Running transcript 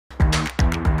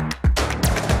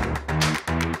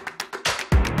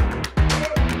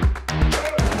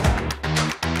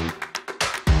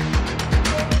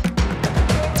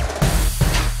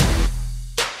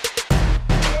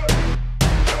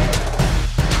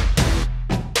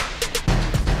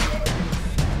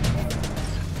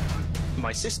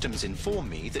My systems inform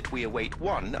me that we await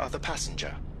one other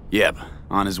passenger. Yep,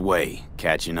 on his way,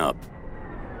 catching up.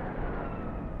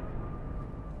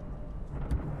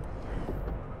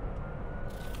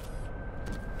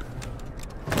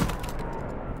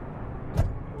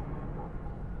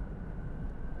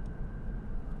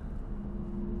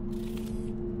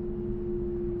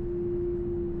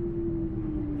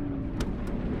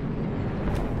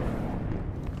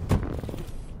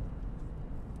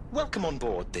 Welcome on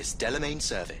board this Delamain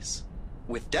service.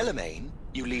 With Delamain,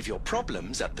 you leave your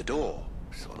problems at the door.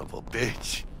 Son of a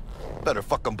bitch. Better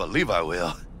fucking believe I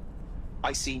will.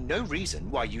 I see no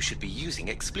reason why you should be using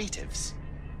expletives.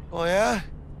 Oh yeah?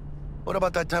 What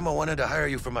about that time I wanted to hire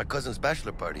you for my cousin's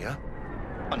bachelor party, huh?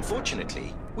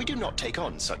 Unfortunately, we do not take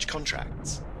on such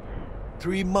contracts.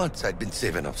 3 months I'd been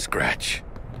saving up scratch.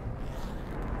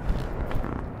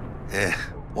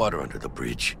 Water under the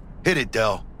bridge. Hit it,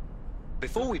 Del.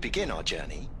 Before we begin our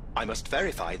journey, I must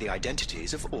verify the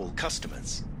identities of all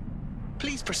customers.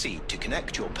 Please proceed to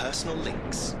connect your personal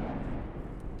links.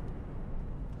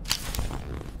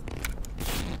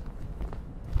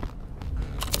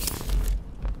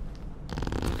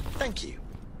 Thank you.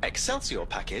 Excelsior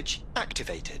package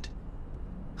activated.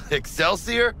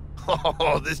 Excelsior?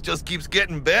 Oh, this just keeps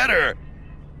getting better.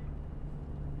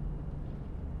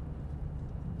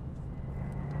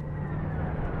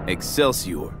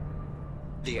 Excelsior.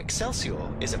 The Excelsior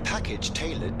is a package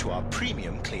tailored to our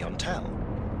premium clientele.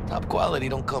 Top quality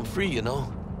don't come free, you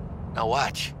know. Now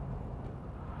watch.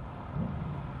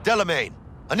 Delamain,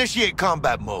 initiate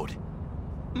combat mode.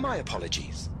 My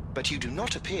apologies, but you do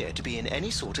not appear to be in any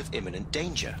sort of imminent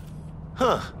danger.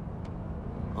 Huh.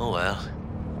 Oh well.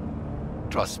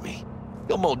 Trust me,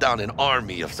 you'll mow down an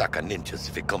army of Saka ninjas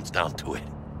if it comes down to it.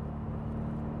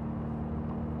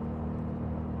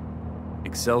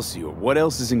 Excelsior, what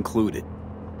else is included?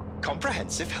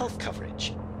 Comprehensive health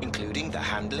coverage, including the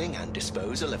handling and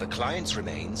disposal of a client's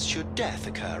remains should death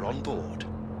occur on board.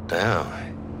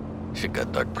 Damn. Shit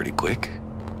got dark pretty quick.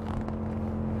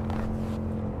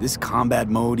 This combat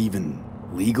mode even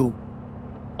legal?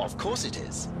 Of course it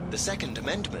is. The Second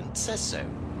Amendment says so.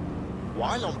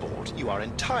 While on board, you are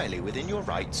entirely within your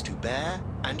rights to bear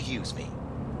and use me.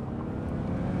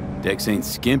 Dex ain't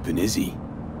skimping, is he?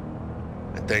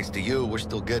 And thanks to you, we're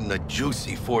still getting a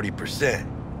juicy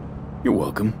 40%. You're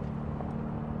welcome.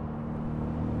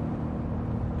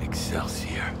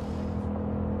 Excelsior.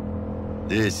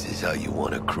 This is how you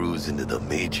want to cruise into the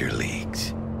major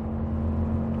leagues.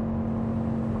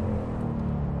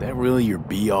 That really your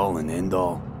be-all and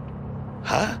end-all?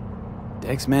 Huh?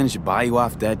 Dex managed to buy you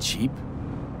off that cheap?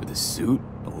 With a suit?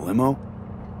 A limo?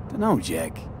 Dunno,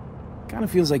 Jack. Kinda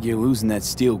feels like you're losing that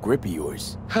steel grip of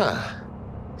yours. Huh.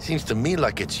 Seems to me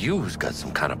like it's you who's got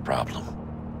some kind of problem.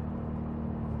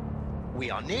 We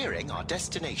are nearing our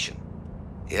destination.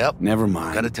 Yep. Never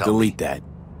mind. Gotta tell Delete me. that.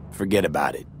 Forget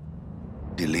about it.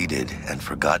 Deleted and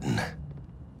forgotten.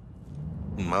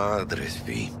 Madres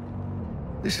V.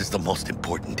 This is the most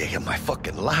important day of my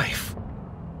fucking life.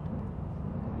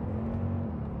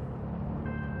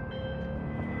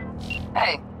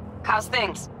 Hey, how's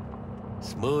things?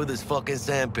 Smooth as fucking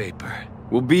sandpaper.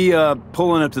 We'll be,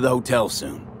 pulling up to the hotel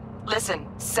soon. Listen,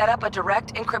 set up a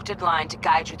direct encrypted line to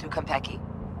guide you through Compeki.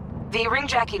 V, ring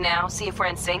Jackie now, see if we're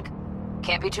in sync.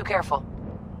 Can't be too careful.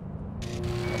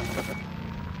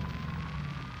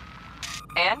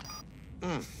 And?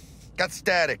 Got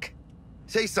static.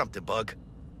 Say something, Bug.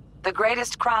 The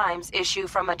greatest crimes issue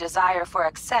from a desire for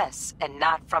excess and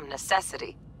not from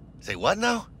necessity. Say what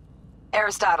now?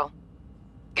 Aristotle.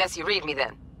 Guess you read me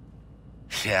then.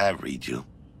 Yeah, I read you.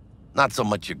 Not so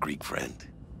much your Greek friend,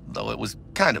 though it was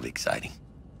kind of exciting.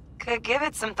 Could give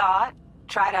it some thought.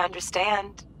 Try to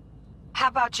understand. How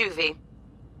about you, V?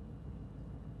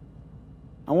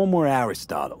 I want more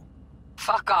Aristotle.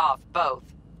 Fuck off, both.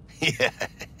 Yeah.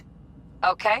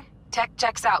 Okay, tech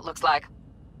checks out, looks like.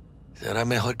 Será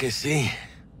mejor que sí.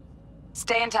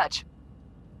 Stay in touch.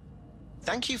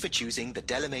 Thank you for choosing the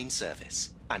Delamain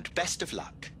service, and best of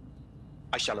luck.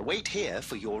 I shall await here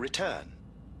for your return.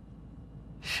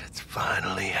 Shit's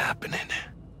finally happening.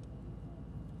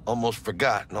 Almost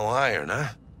forgot, no iron, huh?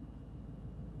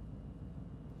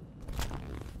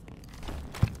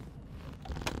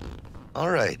 All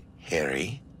right,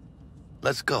 Harry.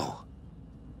 Let's go.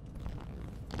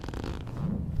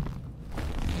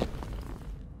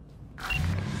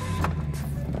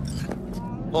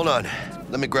 Hold on.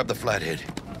 Let me grab the flathead.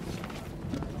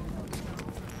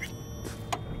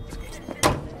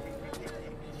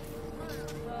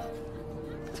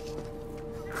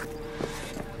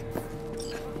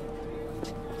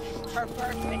 Our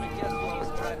first, can you guess what was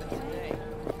driving today?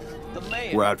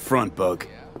 We're out front, Bug.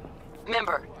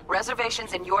 Member,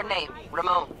 reservations in your name,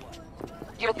 Ramon.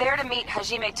 You're there to meet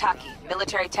Hajime Taki,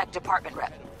 Military Tech Department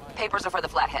rep. Papers are for the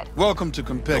Flathead. Welcome to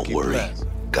Compeki Don't worry. Plaza.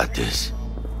 Got this.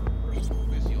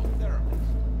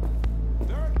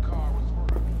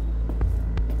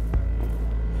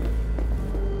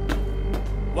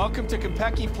 Welcome to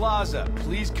Compeki Plaza.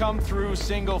 Please come through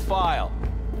single file.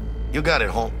 You got it,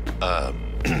 home.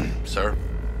 Sir?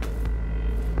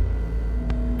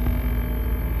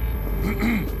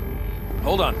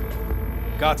 Hold on.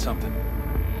 Got something.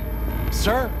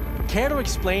 Sir, care to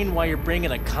explain why you're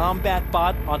bringing a combat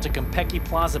bot onto Compeki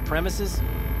Plaza premises?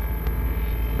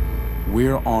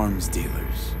 We're arms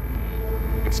dealers.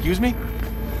 Excuse me?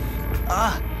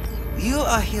 Ah, you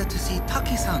are here to see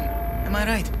Taki-san, am I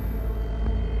right?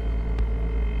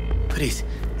 Please,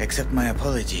 accept my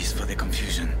apologies for the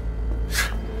confusion.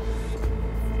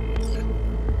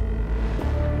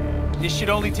 This should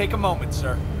only take a moment,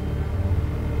 sir.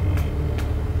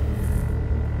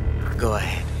 Go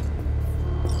ahead.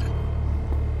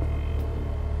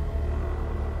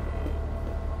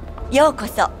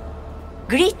 Yokoso.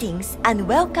 Greetings and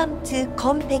welcome to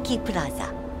Compeki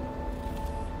Plaza.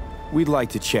 We'd like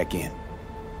to check in.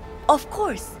 Of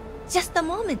course. Just a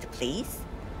moment, please.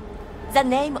 The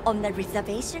name on the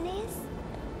reservation is?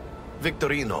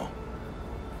 Victorino.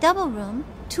 Double room,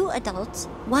 2 adults,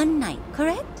 1 night,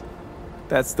 correct?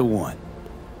 That's the one.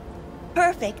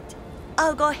 Perfect.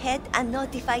 I'll go ahead and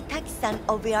notify Taki-san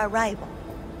of your arrival.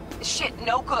 Shit,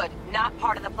 no good. Not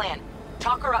part of the plan.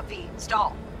 Talk her up, V.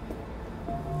 Stall.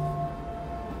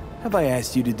 Have I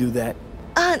asked you to do that?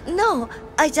 No.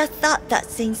 I just thought that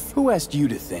since... Who asked you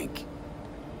to think?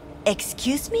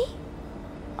 Excuse me?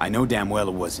 I know damn well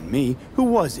it wasn't me. Who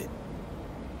was it?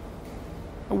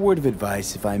 A word of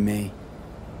advice, if I may.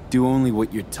 Do only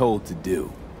what you're told to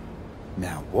do.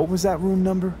 Now, what was that room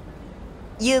number?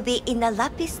 You'll be in the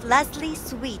Lapis Lazuli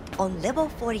suite on level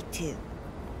 42.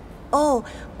 Oh,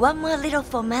 one more little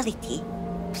formality.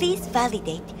 Please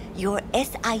validate your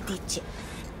SID chip.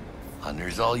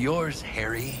 Honor's all yours,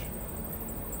 Harry.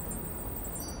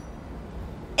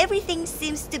 Everything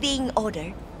seems to be in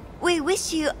order. We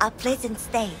wish you a pleasant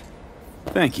stay.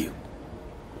 Thank you.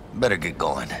 Better get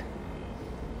going.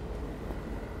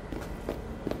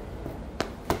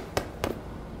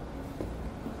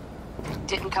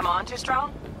 Didn't come on too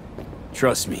strong?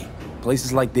 Trust me,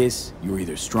 places like this, you're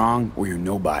either strong or you're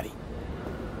nobody.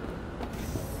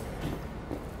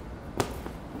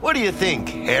 What do you think,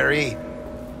 Harry?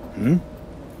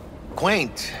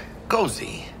 Quaint,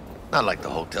 cozy. Not like the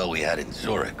hotel we had in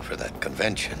Zurich for that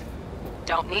convention.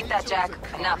 Don't need that, Jack.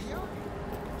 Enough.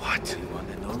 What?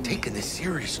 I'm taking this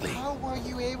seriously. How were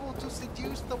you able to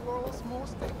seduce the world's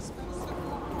most expensive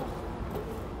model?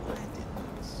 I did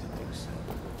not seduce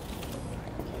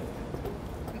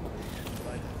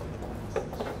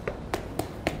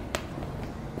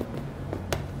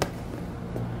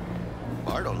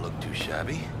Bar don't look too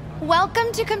shabby.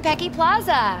 Welcome to Compeki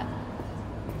Plaza.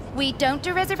 We don't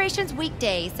do reservations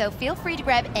weekdays, so feel free to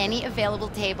grab any available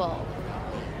table.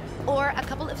 Or a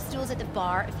couple of stools at the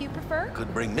bar if you prefer.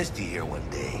 Could bring Misty here one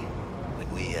day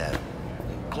when we,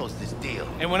 close this deal.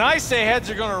 And when I say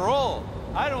heads are gonna roll,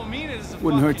 I don't mean it as a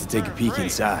Wouldn't hurt to fucking take a peek turn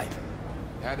inside.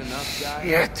 Had enough, guys?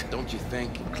 Shit. Don't you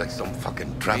think? Looks like some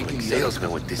fucking traveling Making the salesman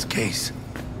other- with this case.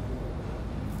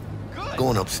 Good.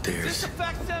 Going This upstairs.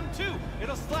 affects them too.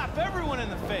 It'll slap everyone in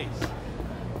the face.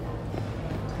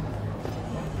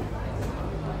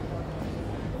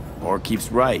 Or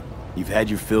keeps right. You've had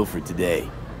your fill for today.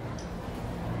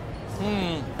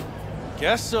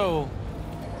 Guess so.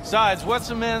 Besides, what's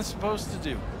a man supposed to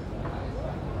do?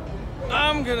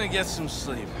 I'm gonna get some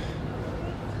sleep.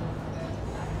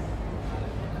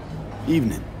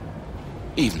 Evening.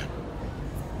 Evening.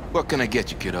 What can I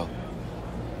get you, kiddo?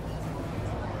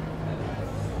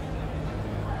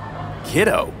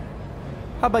 Kiddo?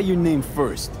 How about your name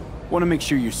first? Want to make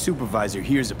sure your supervisor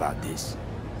hears about this.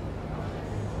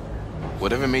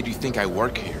 Whatever made you think I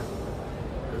work here?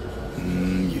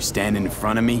 You're standing in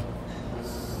front of me?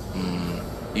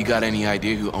 You got any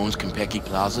idea who owns Compeki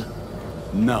Plaza?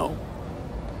 No.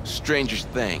 Strangest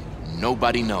thing,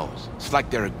 nobody knows. It's like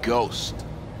they're a ghost.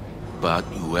 But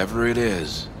whoever it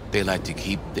is, they like to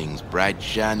keep things bright,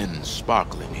 shining, and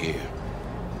sparkling here.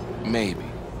 Maybe,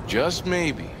 just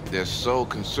maybe, they're so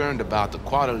concerned about the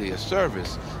quality of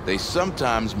service, they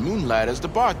sometimes moonlight as the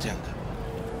bartender.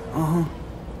 Uh-huh.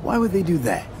 Why would they do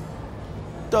that?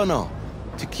 Don't know.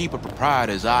 To keep a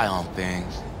proprietor's eye on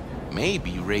things.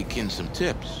 Maybe rake in some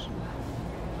tips.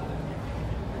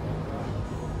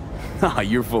 Ah,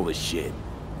 you're full of shit.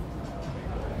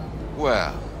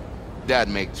 Well,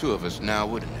 that'd make 2 of us now,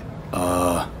 wouldn't it?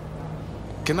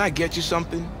 Can I get you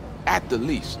something? At the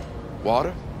least.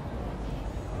 Water?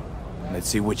 Let's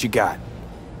see what you got.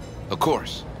 Of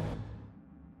course.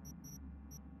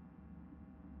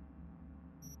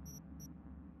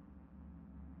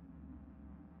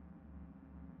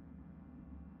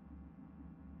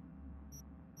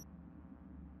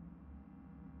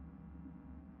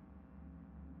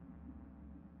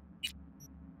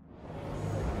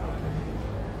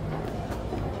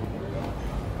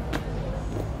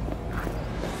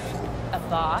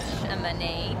 Bosch, a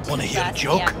Manet, Wanna hear a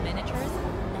joke? Miniatures,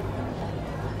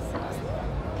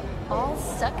 all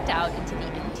sucked out into the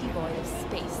empty void of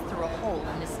space through a hole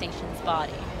in the station's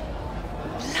body.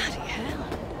 Bloody hell.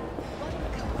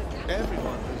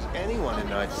 Everyone who's anyone in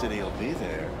Night City will be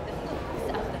there.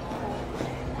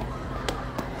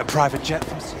 A private jet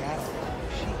from Seattle.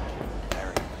 Chic.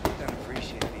 Larry, don't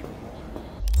appreciate it even more.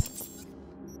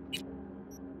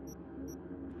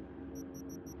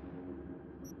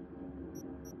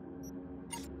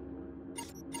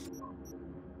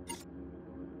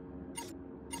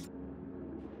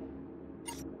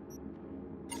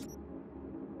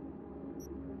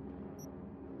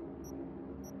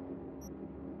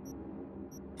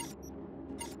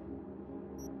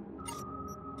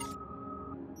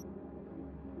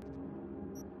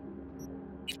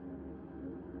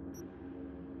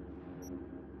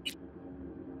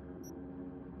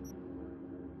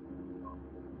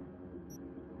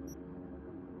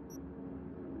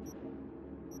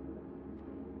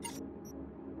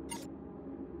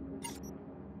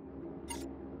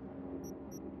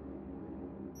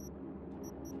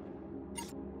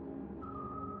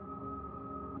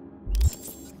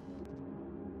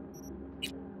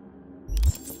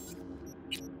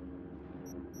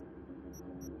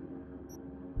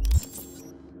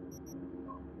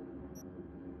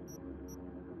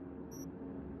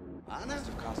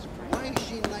 Why is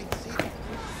she in Night City?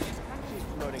 She's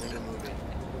promoting a new movie.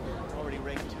 Already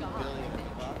ranked 2 billion in the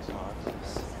box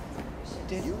office.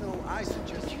 Did you know I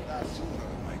suggested that to her?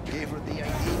 I gave her the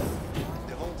idea.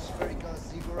 The whole spherical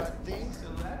cigarette thing. So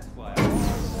that's why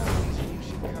you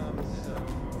should come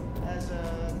as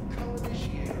a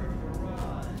co-initiator.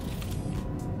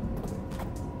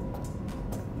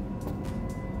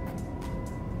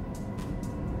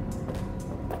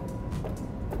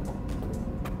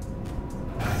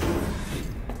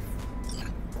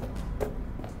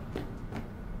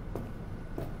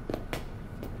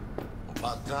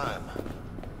 About time.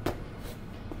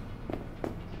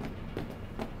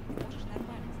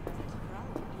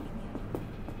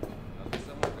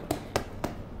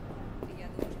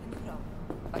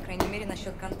 По крайней мере,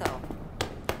 насчет Кантау.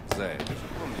 Зая, ты же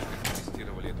помнишь, как мы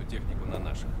тестировали эту технику на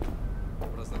наших?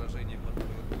 Про заражение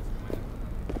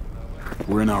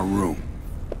We're in our room.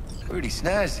 Pretty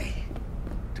snazzy.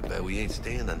 Too bad we ain't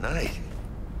staying the night.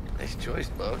 Nice choice,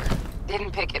 Bug.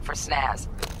 Didn't pick it for snaz.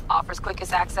 Offers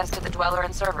quickest access to the Dweller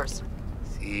and servers.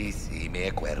 Sí, me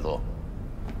acuerdo.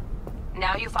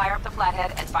 Now you fire up the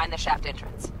flathead and find the shaft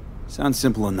entrance. Sounds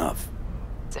simple enough.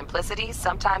 Simplicity,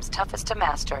 sometimes toughest to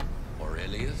master.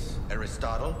 Aurelius?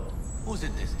 Aristotle? Who's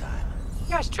it this time?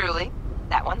 Yours truly.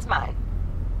 That one's mine.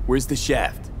 Where's the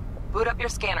shaft? Boot up your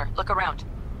scanner. Look around.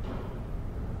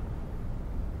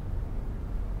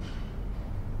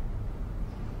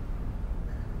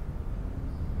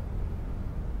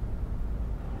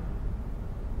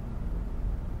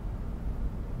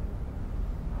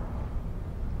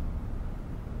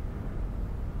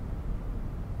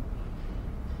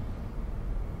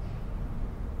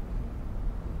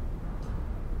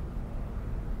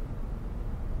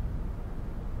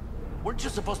 Weren't you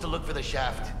supposed to look for the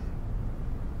shaft?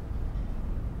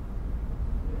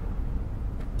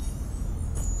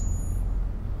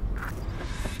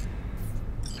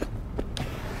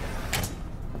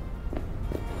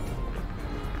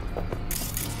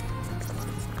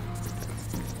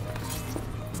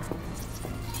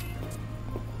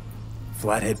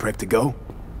 Flathead prepped to go?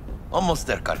 Almost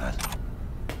there, carnal.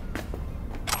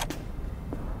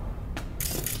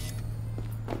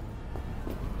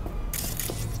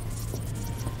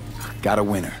 Got a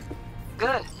winner.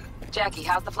 Good. Jackie,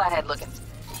 how's the flathead looking?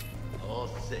 All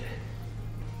set.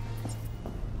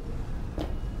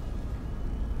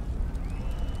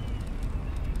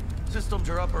 Systems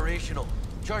are operational.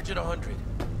 Charge at 100.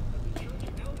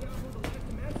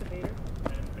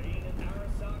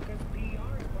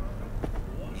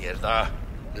 Mierda.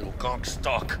 Little conk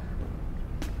stock.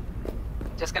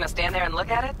 Just gonna stand there and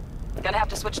look at it? Gonna have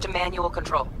to switch to manual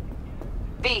control.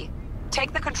 V,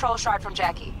 take the control shard from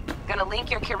Jackie. Gonna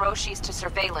link your Kiroshis to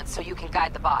surveillance so you can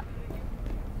guide the bot.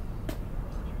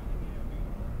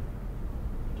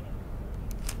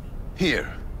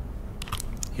 Here.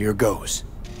 Here goes.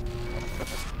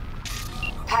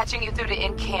 Patching you through to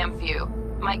in-cam view.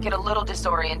 Might get a little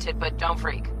disoriented, but don't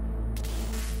freak.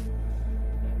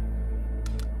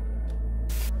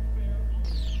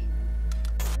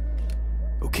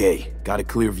 Okay, got a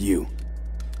clear view.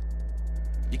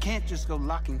 You can't just go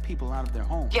locking people out of their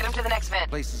homes. Get them to the next vent.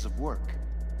 Places of work.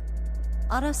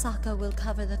 Arasaka will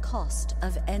cover the cost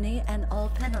of any and all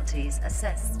penalties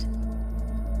assessed.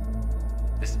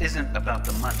 This isn't about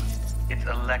the money. It's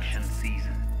election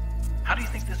season. How do you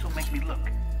think this will make me look?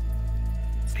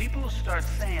 People will start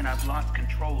saying I've lost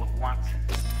control of Watson,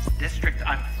 district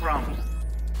I'm from.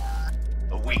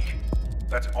 A week.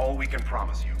 That's all we can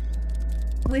promise you.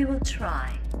 We will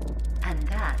try, and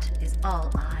that is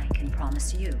all I can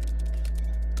promise you.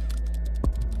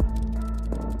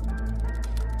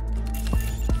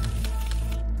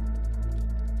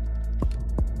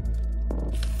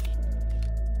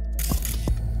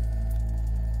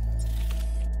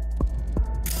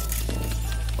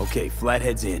 Okay,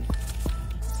 Flathead's in.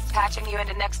 Patching you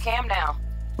into next cam now.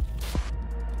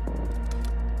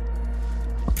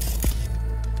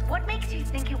 What makes you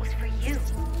think it was for you?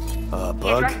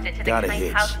 Bug? Got a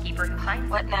hitch. Housekeeper who hired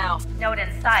What now? Note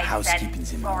inside Housekeeping's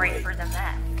said, in my sorry way. for the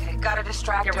mess. Okay, got a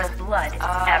distractor. There was blood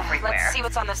everywhere. Let's see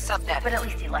what's on the subnet. But at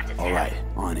least he left it All right,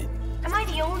 on it. Am I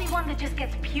the only one that just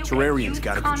gets puke? Terrarium's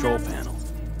got a control panel.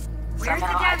 Where's the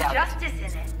damn justice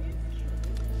in it?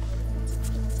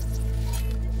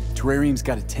 Terrarium's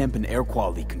got a temp and air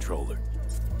quality controller.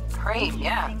 Cream,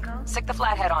 yeah. Stick the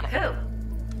flathead on it. Who?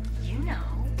 You know.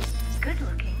 Good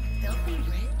looking, filthy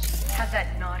rich. Has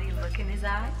that naughty look in his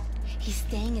eye? He's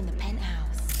staying in the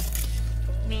penthouse.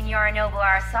 Mean Yorinobu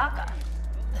Arasaka?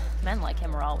 Men like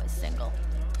him are always single.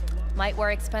 Might wear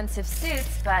expensive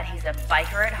suits, But he's a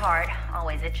biker at heart,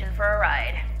 always itching for a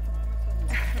ride.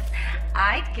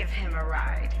 I'd give him a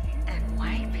ride and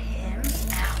wipe him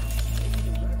out.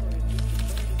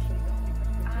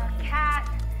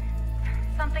 Cat,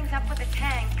 something's up with the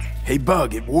tank. Hey,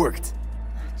 Bug, it worked.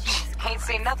 Ain't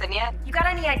seen nothing yet. You got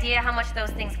any idea how much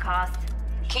those things cost?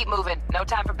 Keep moving. No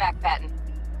time for backpatting.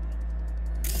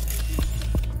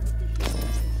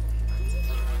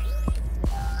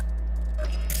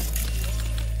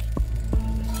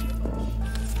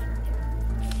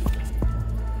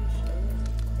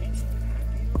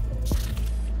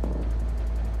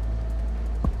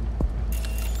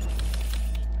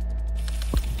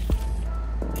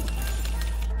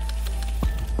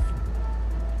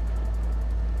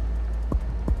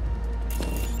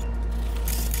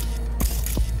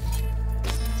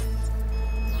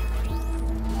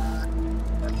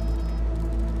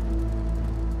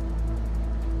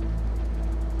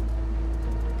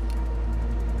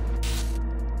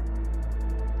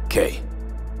 Okay.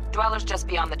 Dweller's just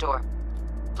beyond the door.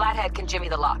 Flathead can jimmy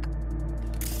the lock.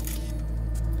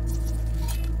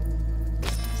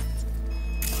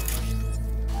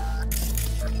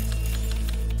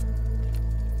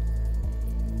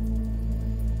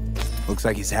 Looks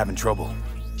like he's having trouble.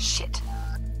 Shit.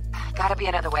 Gotta be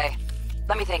another way.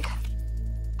 Let me think.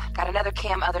 Got another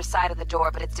cam other side of the door,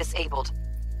 but it's disabled.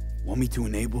 Want me to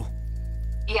enable?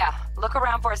 Yeah, look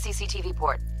around for a CCTV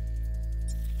port.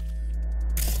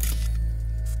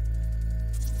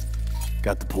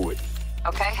 Got the port.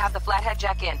 Okay, have the flathead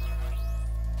jack in.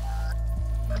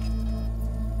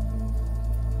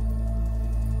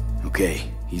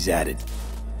 Okay, he's at it.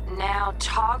 Now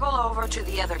toggle over to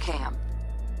the other cam.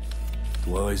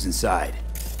 Dweller's inside.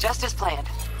 Just as planned.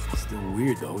 Still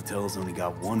weird the hotel's only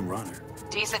got one runner.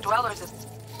 Decent dwellers is...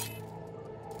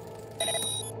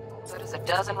 good as a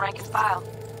dozen rank and file.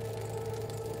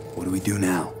 What do we do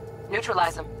now?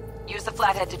 Neutralize him. Use the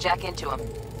flathead to jack into him.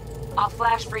 I'll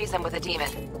flash freeze him with a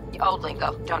demon. Old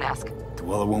lingo, don't ask.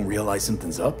 Dweller won't realize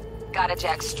something's up? Gotta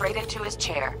jack straight into his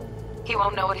chair. He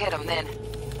won't know it hit him then.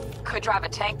 Could drive a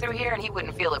tank through here and he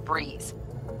wouldn't feel a breeze.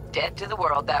 Dead to the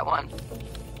world, that one.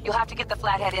 You'll have to get the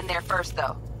flathead in there first,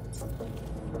 though.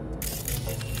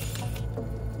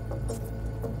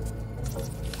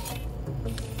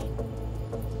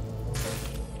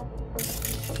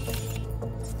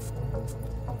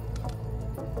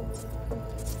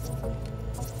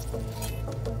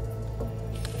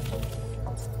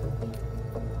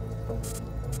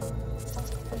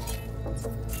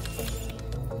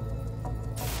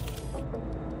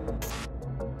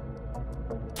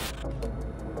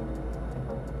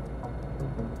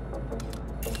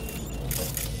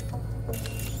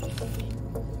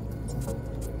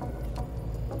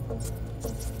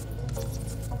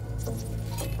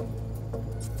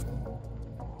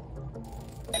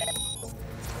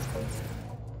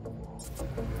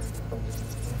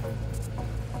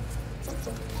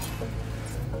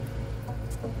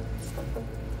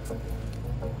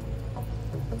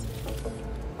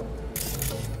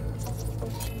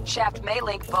 shaft may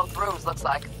link both rooms, looks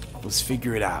like. Let's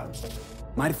figure it out.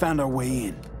 Might have found our way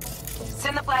in.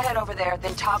 Send the flathead over there,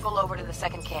 then toggle over to the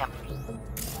second camp.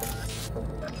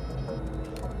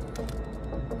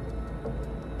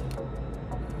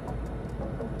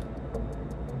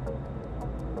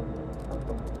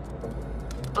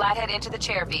 Flathead into the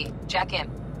chair, V. Jack in.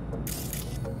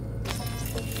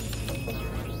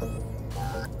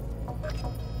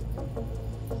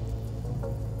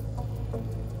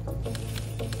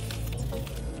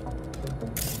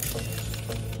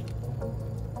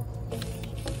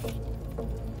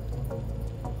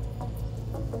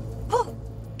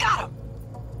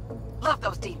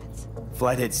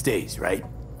 Flathead stays, right?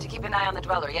 To keep an eye on the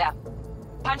Dweller, yeah.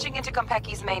 Punching into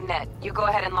Konpeki's main net. You go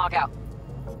ahead and log out.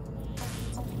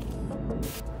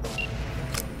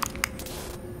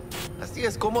 Así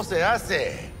es como se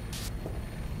hace.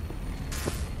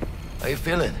 How you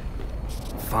feeling?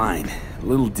 Fine. A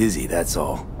little dizzy, that's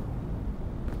all.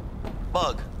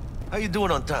 Bug, how you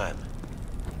doing on time?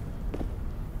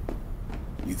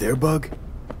 You there, Bug?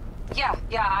 Yeah,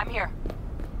 I'm here.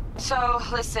 So,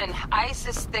 listen, ice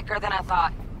is thicker than I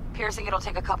thought. Piercing it'll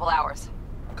take a couple hours.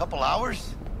 Couple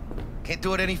hours? Can't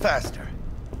do it any faster.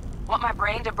 Want my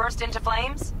brain to burst into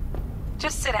flames?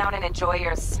 Just sit down and enjoy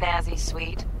your snazzy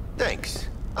sweet. Thanks.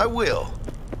 I will.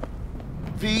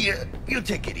 V, you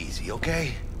take it easy,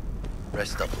 okay?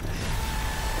 Rest up a bit.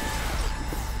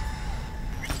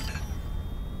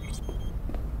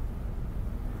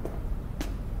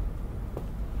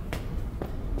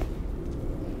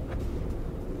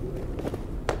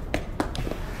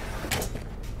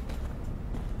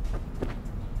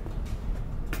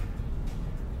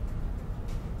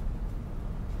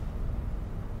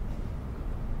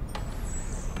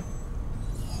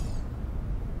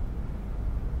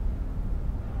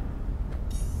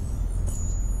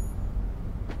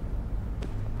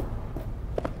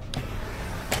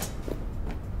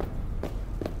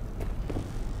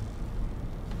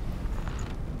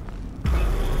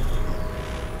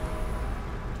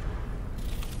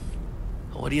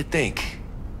 What do you think?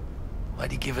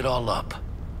 Why'd you give it all up?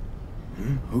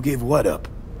 Who gave what up?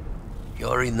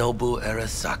 Yorinobu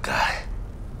Arasaka.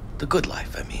 The good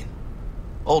life, I mean.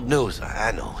 Old news,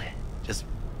 I know. Just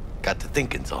got to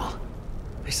thinking's all.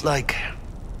 It's like,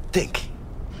 think.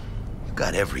 You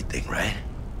got everything, right?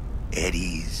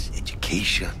 Eddies,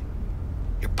 education.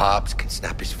 Your pops can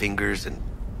snap his fingers and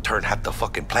turn half the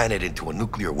fucking planet into a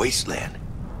nuclear wasteland.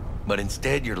 But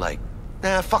instead, you're like,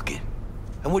 nah, fuck it.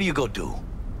 And what do you go do?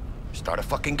 Start a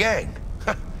fucking gang.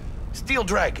 Steal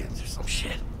dragons or some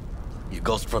shit. You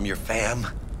ghost from your fam,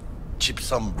 chip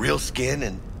some real skin,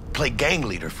 and play gang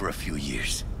leader for a few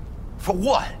years. For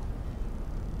what?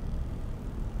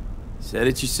 Said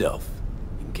it yourself.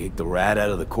 You can kick the rat out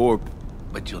of the corp.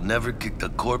 But you'll never kick the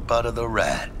corp out of the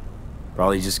rat.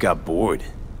 Probably just got bored.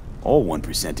 All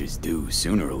 1%ers do,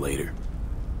 sooner or later.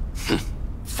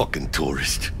 Fucking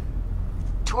tourist.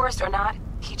 Tourist or not,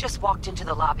 he just walked into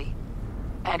the lobby.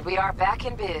 And we are back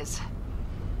in biz.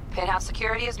 Penthouse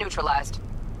security is neutralized.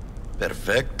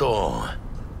 Perfecto.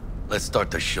 Let's start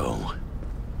the show.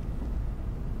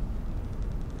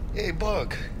 Hey,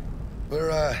 Bug.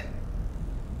 Were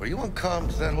you on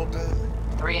comms that whole time?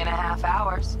 3.5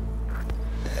 hours.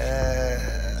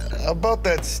 About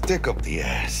that stick up the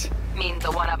ass. Mean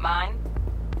the one up mine?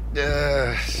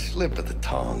 Slip of the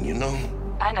tongue, you know?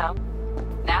 I know.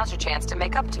 Now's your chance to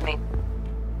make up to me.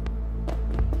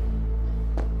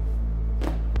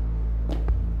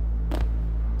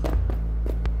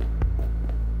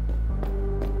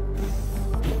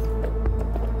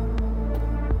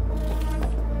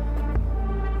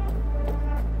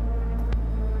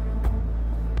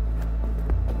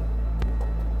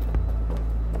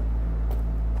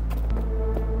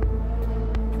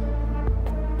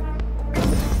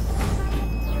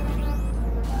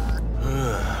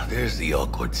 There's the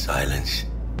awkward silence.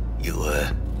 You,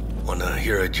 wanna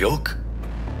hear a joke?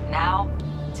 Now?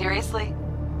 Seriously?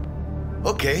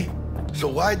 Okay. So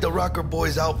why'd the Rocker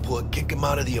Boy's output kick him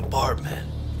out of the apartment?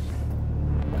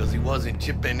 Because he wasn't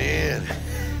chipping in.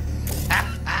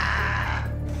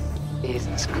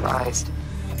 Jesus Christ.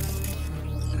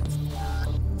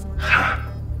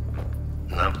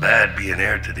 Not bad being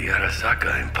heir to the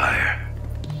Arasaka Empire.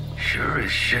 Sure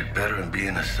as shit better than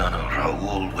being a son of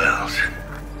Raoul Wells.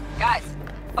 Guys,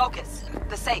 focus.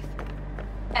 The safe.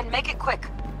 And make it quick.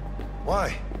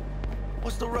 Why?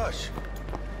 What's the rush?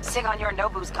 Sigon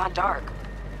Yorinobu's gone dark.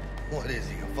 What is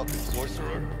he, a fucking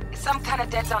sorcerer? Some kind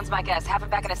of dead zone's my guess. Have him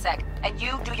back in a sec. And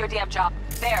you do your damn job.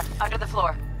 There, under the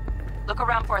floor. Look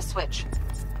around for a switch.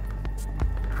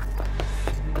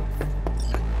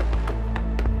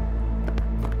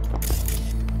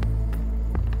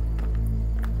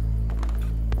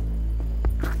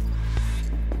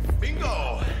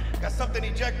 something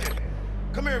ejected.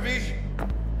 Come here, V.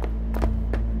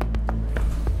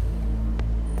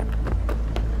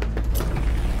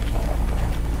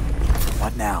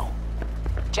 What now?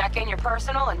 Jack in your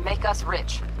personal and make us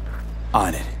rich.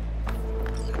 On it.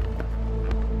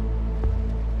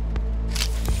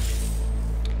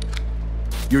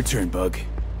 Your turn, Bug.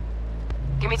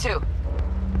 Give me 2.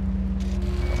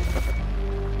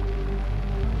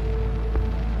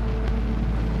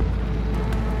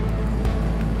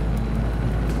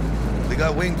 They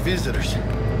got winged visitors.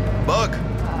 Bug.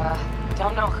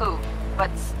 Don't know who, but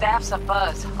staff's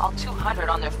abuzz. All 200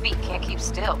 on their feet, can't keep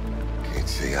still. Can't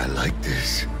say I like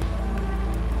this.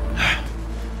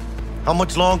 How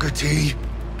much longer, T?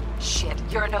 Shit,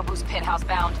 Yorinobu's penthouse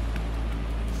bound.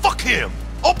 Fuck him!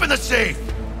 Open the safe!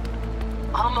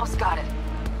 Almost got it.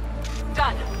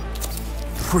 Done.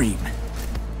 Preem.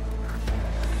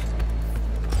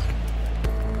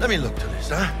 Let me look to this,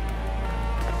 huh?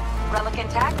 Relic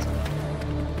intact?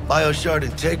 Bioshard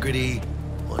integrity,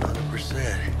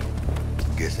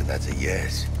 100%. Guessing that's a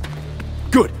yes.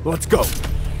 Good, let's go.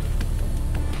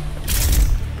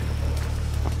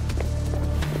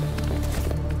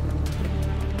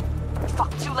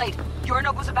 Fuck, too late.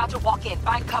 Yorinobu's about to walk in.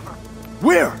 Find cover.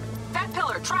 Where? That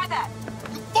pillar, try that.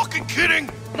 You fucking kidding?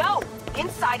 No,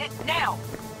 inside it now.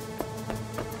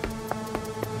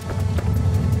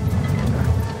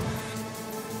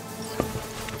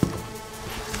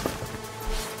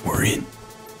 We're in.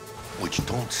 Which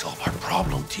don't solve our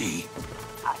problem, T.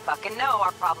 I fucking know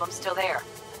our problem's still there.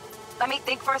 Let me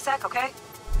think for a sec, okay?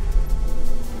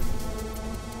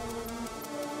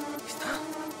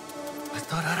 I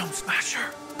thought Adam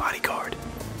Smasher. Bodyguard.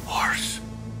 Horse.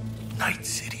 Night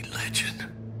City legend.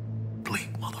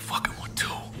 Bleak motherfucking one too.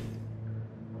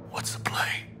 What's the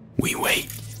play? We wait.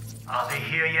 Are they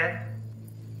here yet?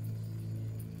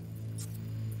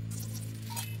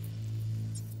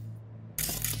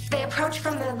 They approach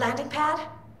from the landing pad?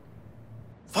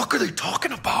 Fuck are they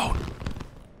talking about?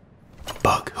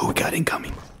 Bug, who we got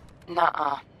incoming?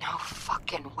 Nuh-uh. No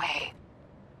fucking way.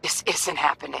 This isn't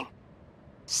happening.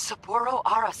 Saburo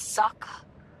Arasaka?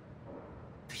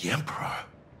 The Emperor.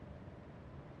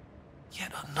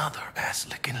 Yet another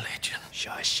ass-licking legend.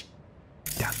 Shush.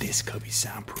 Doubt this could be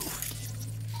soundproof.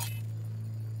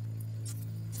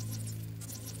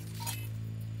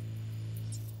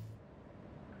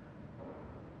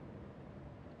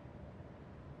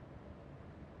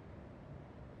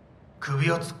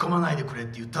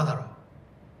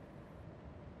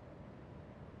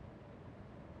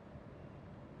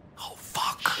 Oh,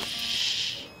 fuck.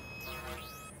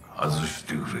 外し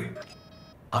てくれ。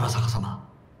荒坂様、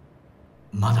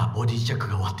まだボディチェック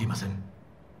が終わっていません。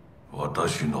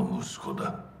私の息子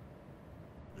だ。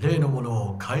例のも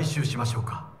のを回収しましょう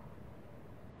か。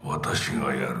私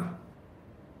がやる。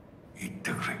言っ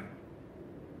てくれ。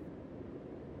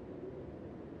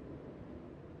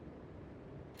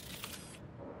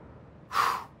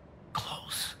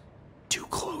Close. Too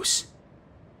close.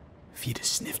 If he'd have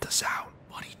sniffed us out.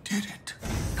 But he didn't.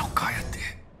 No,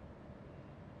 cállate.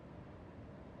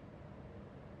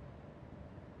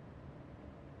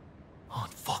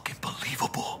 Unfucking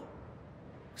believable.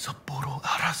 Saburo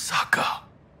Arasaka.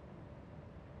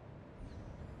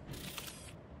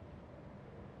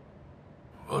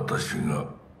私が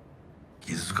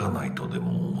気づかないとで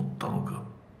も思ったのか。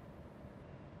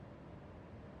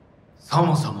そ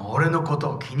もそも俺のこ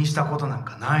とを気にしたことなん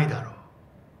かないだろう。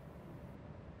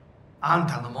あん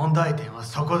たの問題点は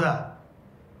そこだ。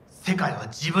世界は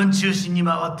自分中心に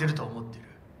回ってると思ってる。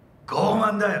傲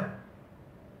慢だよ。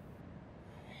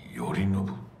頼信。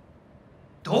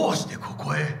どうしてこ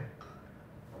こへ？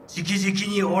直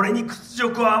々に俺に屈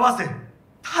辱を合わせ、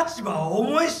立場を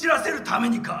思い知らせるため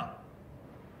にか。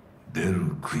出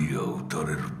る杭は打た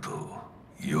れると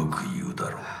よく言うだ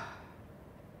ろう。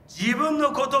自分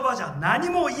の言葉じゃ何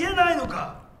も言えないの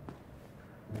か。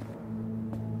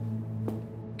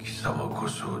貴様こ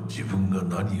そ自分が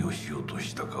何をしようと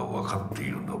したか分かってい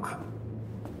るのか。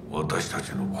私たち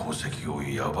の功績を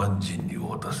野蛮人に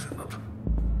渡すなど、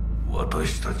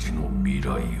私たちの未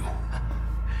来を。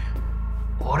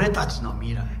俺たちの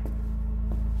未来。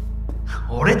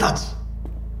俺たち。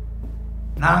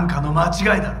なんかの間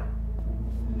違いだろ。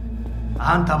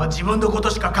あんたは自分のこと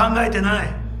しか考えてな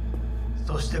い。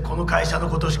そしてこの会社の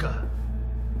ことしか。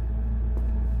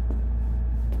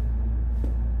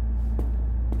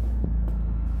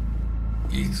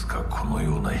いつかこの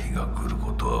ような日が来る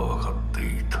ことは分かって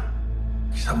いた。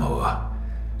貴様は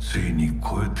ついに越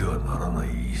えてはならな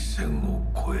い一線を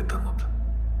越えたのだ。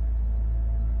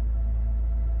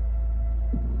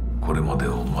これまで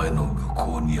お前の愚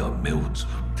行には目をつ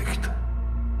ぶってきた。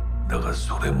だが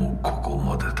それもここ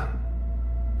までだ。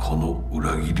この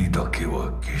裏切りだけ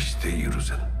は決して許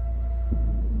せん。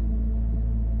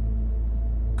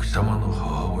貴様の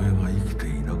母親が生きて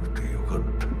いなくてよかっ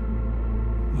た。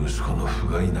息子の不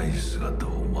甲斐ない姿を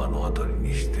目の当たり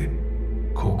にして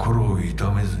心を痛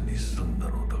めずに済んだ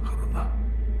のだからな。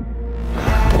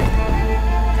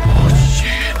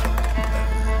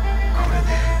これ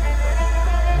で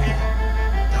もう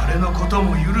誰のこと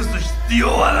も許す必要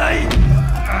はない。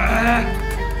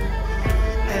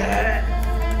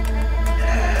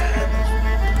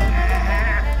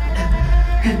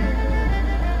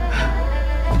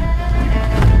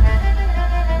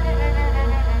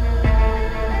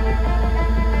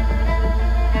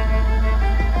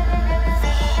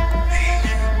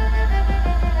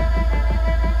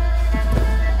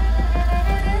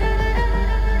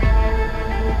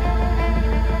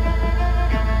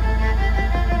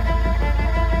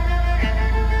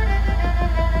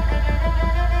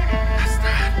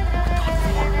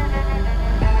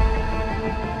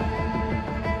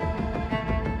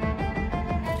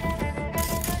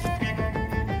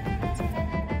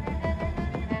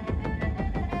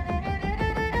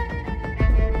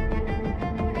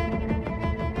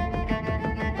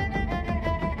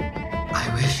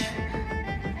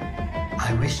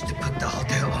I wish to put the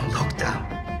hotel on lockdown.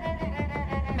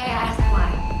 May I ask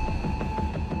why?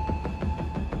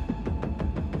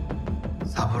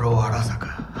 Saburo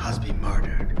Arasaka has been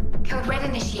murdered. Code Red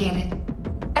initiated.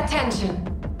 Attention!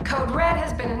 Code Red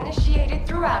has been initiated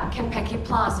throughout Konpeki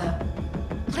Plaza.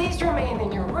 Please remain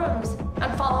in your rooms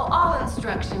and follow all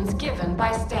instructions given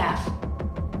by staff.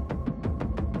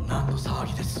 何の騒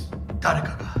ぎです。誰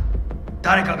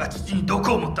かが父に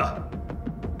毒を持った。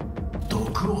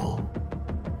毒を。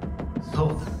そう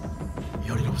だ。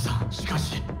頼信さん、しか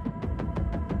し。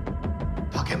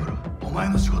竹村、お前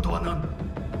の仕事は何だ。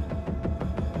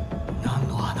何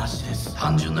の話です。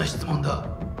単純な質問だ。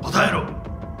答えろ。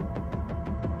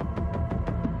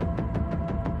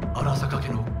荒坂家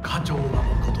の家長を守る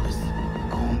ことです。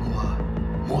今後は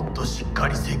もっとしっか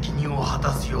り責任を果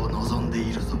たすよう望んで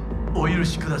いるぞ。お許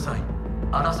しください、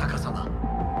荒坂様。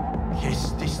決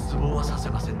して失望はさせ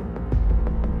ません。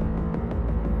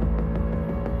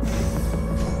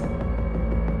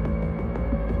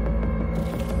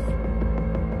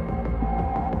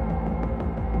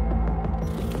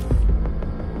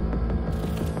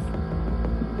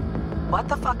What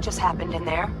the fuck just happened in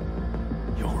there?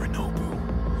 Yorinobu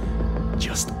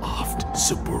just offed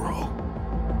Saburo.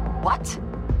 What?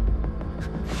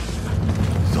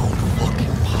 So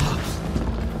fucking pops.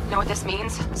 Know what this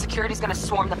means? Security's gonna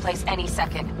swarm the place any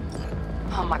second.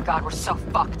 Oh my god, we're so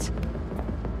fucked.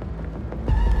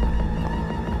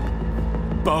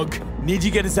 Bug, need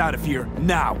you get us out of here,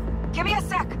 now. Give me a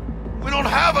sec. We don't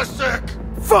have a sec!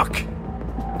 Fuck!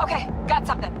 Okay, got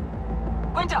something.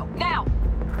 Window, now!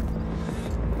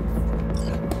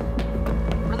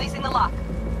 Releasing the lock.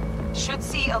 Should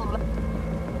see a...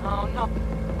 Oh no.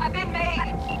 I've been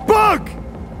made! Bug!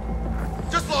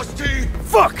 Just lost T!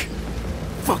 Fuck!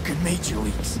 Fucking major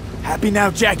leagues. Happy now,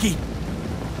 Jackie?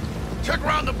 Check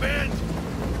around the bend!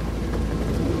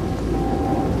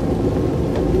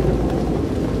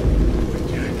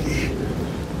 Jackie.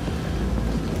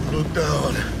 Look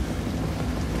down.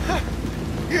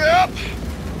 Yep!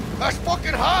 That's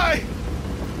fucking high!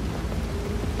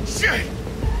 Shit!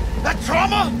 That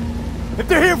trauma? If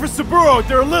they're here for Saburo,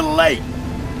 they're a little late.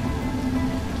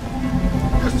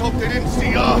 Just hope they didn't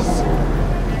see us.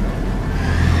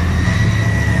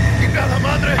 ¡Chingada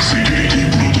madre!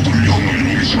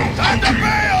 ¡Time to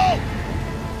bail!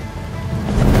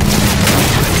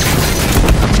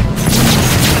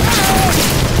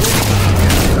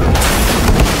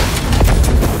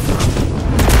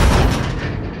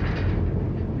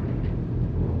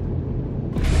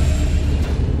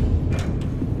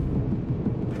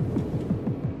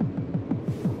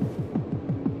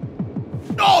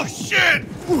 Oh shit!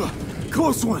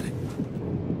 Close one.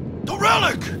 The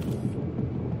relic!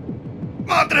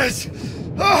 Madres!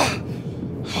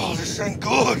 Oh, this ain't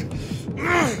good.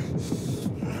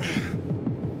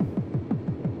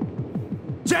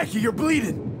 Jackie, you're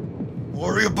bleeding.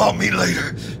 Worry about me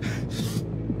later.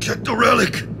 Check the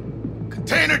relic.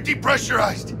 Container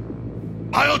depressurized.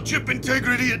 Biochip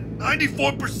integrity at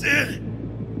 94%.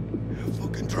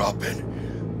 Fucking drop in.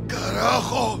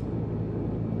 Carajo.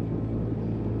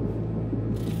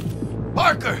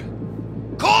 Parker!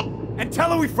 Call! And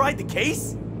tell her we fried the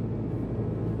case?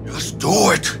 Let's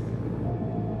do it!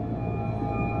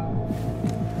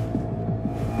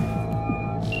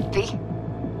 V?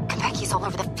 Konpeki's all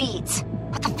over the feeds.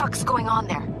 What the fuck's going on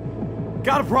there?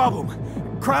 Got a problem.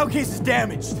 Crowd case is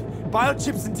damaged.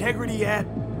 biochip's integrity at...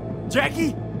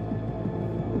 Jackie?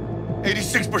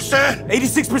 86%!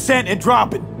 86% and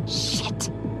dropping. Shit.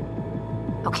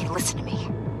 Okay, listen to me.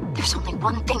 There's only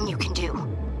one thing you can do.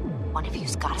 One of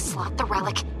you's gotta slot the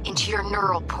relic into your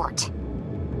neural port.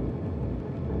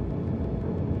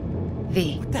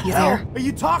 V, What the you hell there? are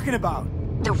you talking about?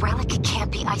 The relic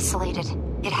can't be isolated.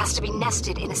 It has to be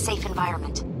nested in a safe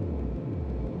environment.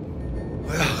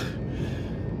 Well,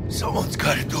 someone's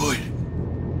gotta do it.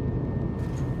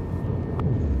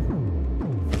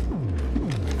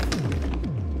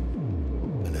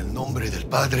 En el nombre del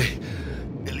Padre,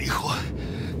 del Hijo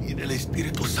y del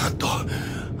Espíritu Santo.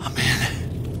 Amén.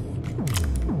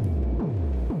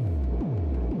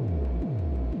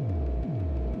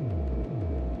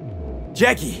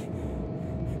 Jackie,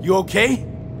 you okay?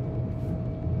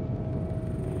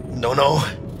 No.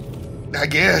 I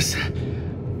guess.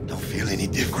 Don't feel any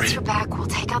Once different. you're back, we'll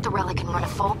take out the relic and run a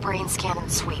full brain scan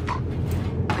and sweep.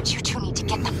 But you two need to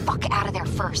get the fuck out of there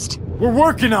first. We're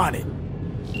working on it.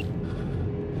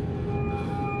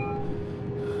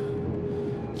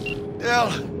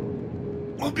 Hell,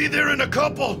 we'll be there in a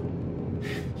couple.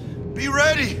 Be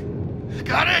ready.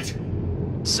 Got it?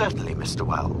 Certainly, Mr.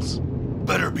 Wells.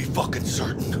 Better be fucking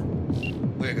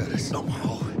certain. We gotta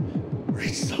somehow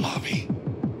reach the lobby.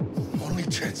 Only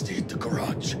chance to hit the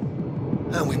garage.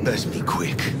 And we best be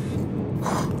quick.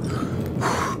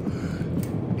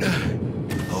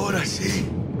 Ahora sí.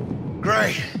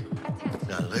 Great.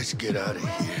 Now let's get out of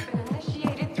here.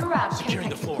 Initiated throughout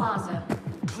Kentucky Plaza.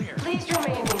 Please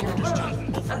remain in your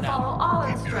rooms and follow all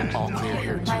instructions All clear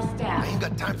here, given by too.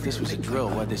 staff. If this was a drill,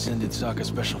 why'd they send in Saka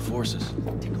Special Forces?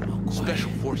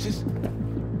 Special Forces?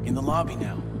 In the lobby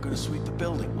now. Gonna sweep the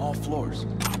building, all floors.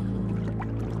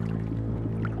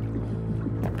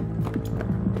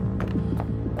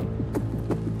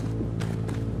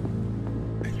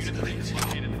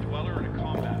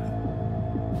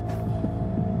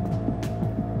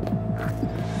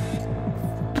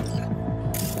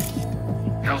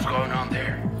 Hell's going on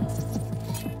there?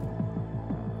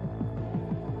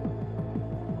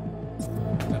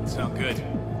 Doesn't sound good.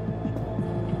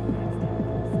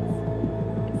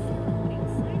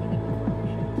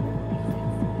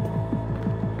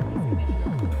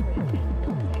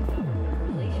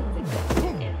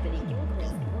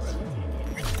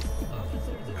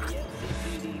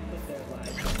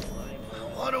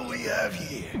 What do we have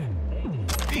here?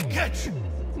 Big catch.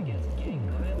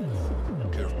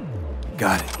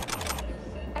 Got it.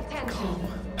 Attention.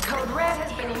 Code Red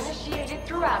has been initiated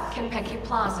throughout Kentucky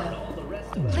Plaza.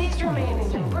 Please remain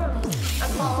in your rooms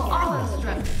and follow all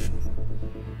instructions.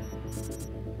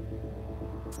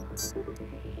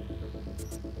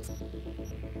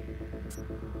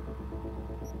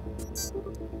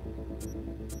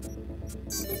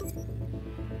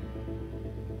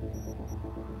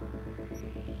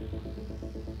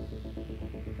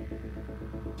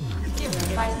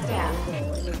 Given by staff.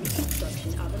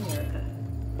 Construction of America.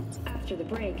 After the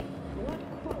break, what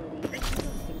quality is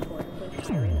most important when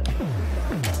hiring a perfect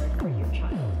bioshard for your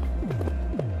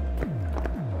child?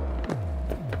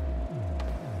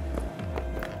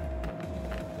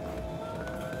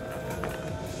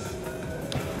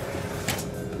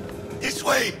 This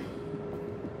way!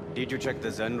 Did you check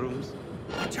the Zen rooms?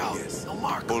 Watch out, yes. No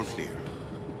mark. All clear.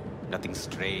 Nothing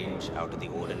strange, out of the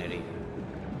ordinary.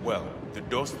 Well, the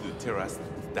doors to the terrace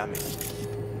is damaged.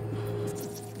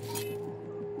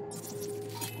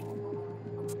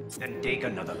 Then take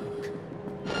another look.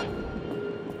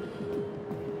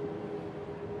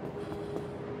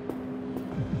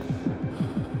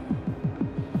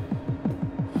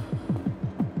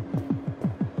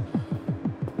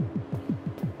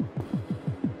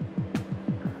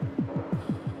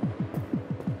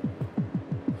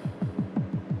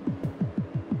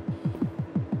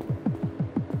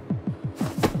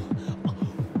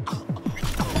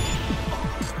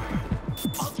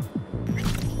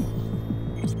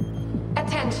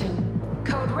 Attention.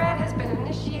 Code Red has been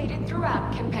initiated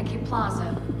throughout Kentucky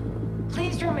Plaza.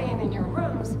 Please remain in your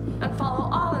rooms and follow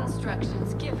all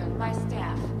instructions given by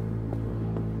staff.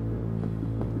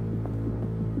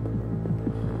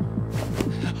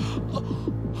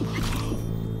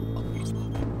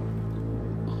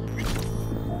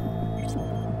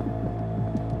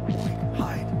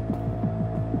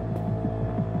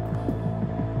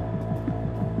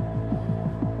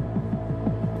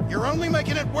 You're only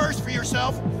making it worse for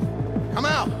yourself. Come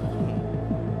out.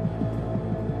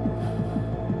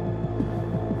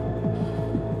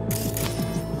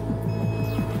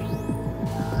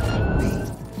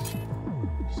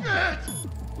 Shit!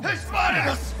 They spotted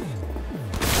us!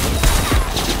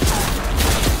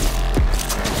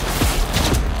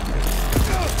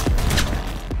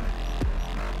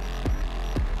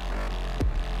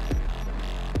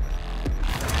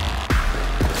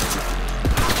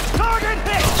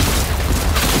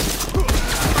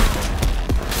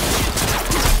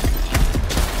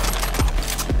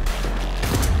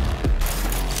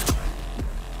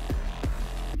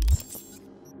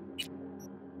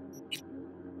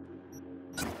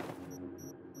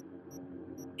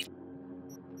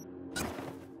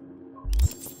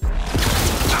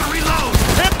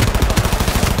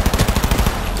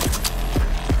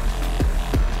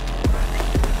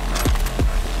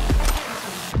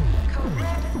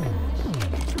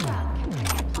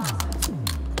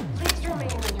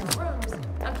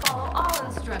 all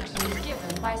instructions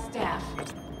given by staff.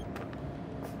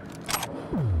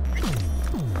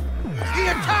 He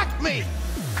attacked me!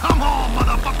 Come on,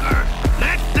 motherfucker!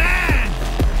 Let's dance!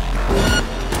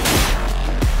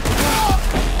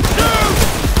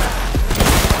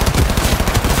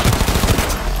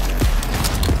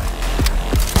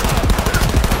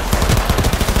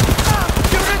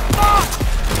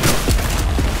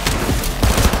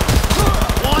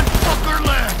 One fucker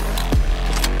left!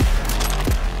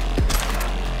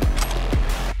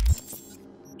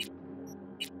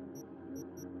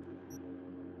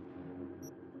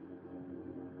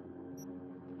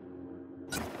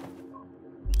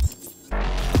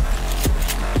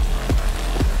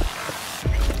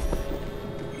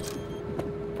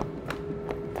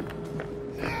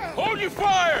 Hold your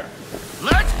fire!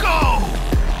 Let's go!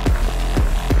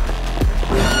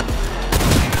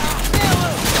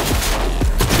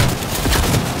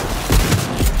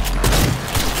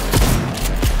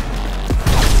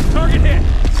 Target hit!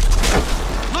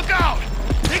 Look out!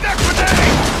 Take that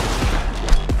grenade!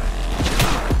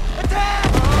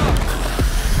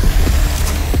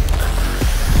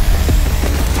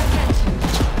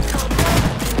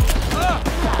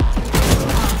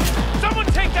 Someone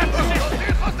take that position! ¡Los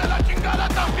hijos de la chingada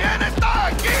también está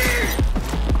aquí!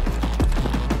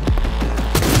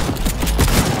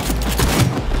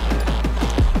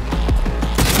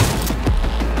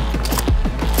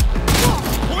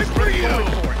 Point for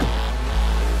you!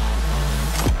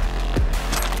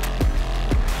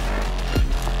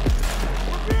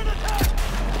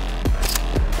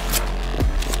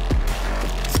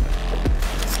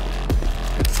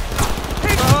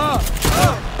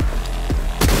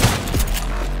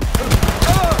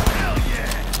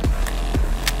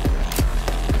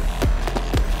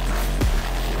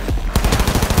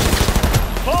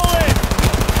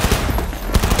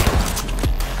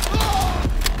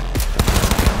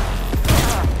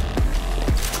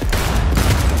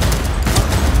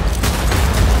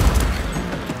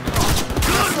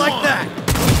 Like that!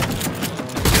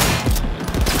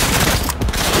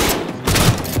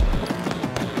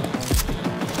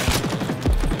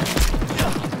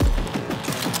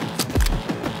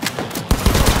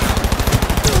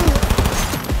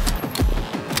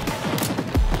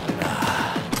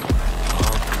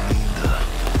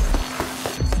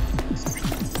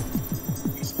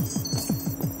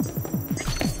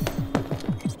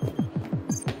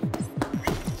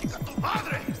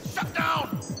 Shut down!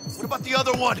 What about the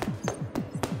other one?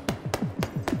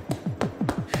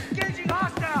 Engaging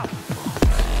hostile!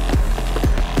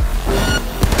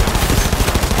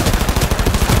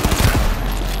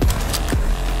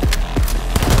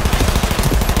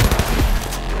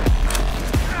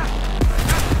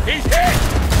 He's hit!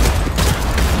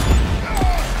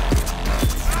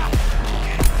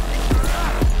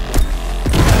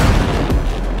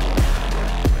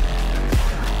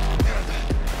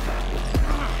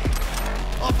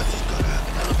 Officer's gotta have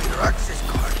an elevator access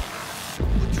card.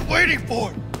 What you waiting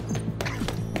for?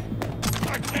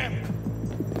 God damn it.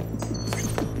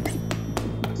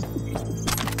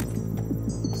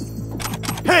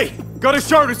 Hey! Got a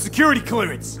Charter security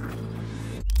clearance!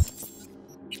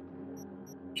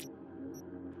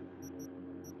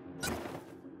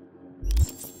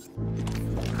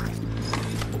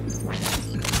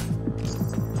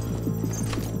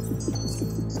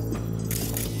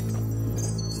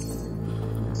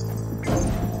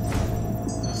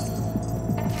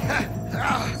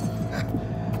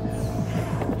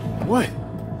 What?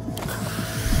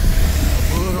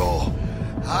 Puro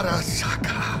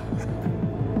Arasaka.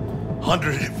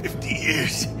 150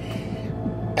 years.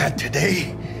 And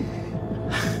today,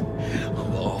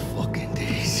 of all fucking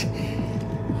days,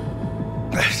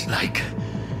 that's like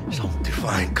some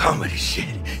divine comedy shit.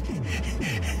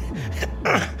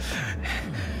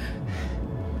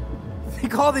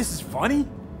 Think all this is funny?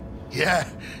 Yeah,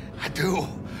 I do.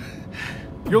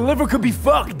 Your liver could be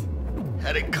fucked.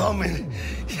 Had it coming.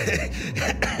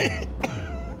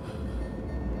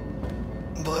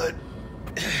 But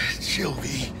she'll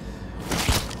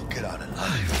get out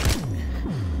alive.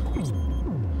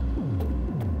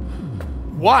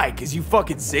 Why? 'Cause you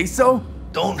fucking say so?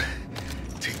 Don't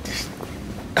take this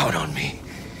out on me.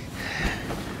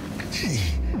 I can see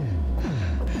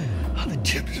how the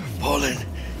chips are falling.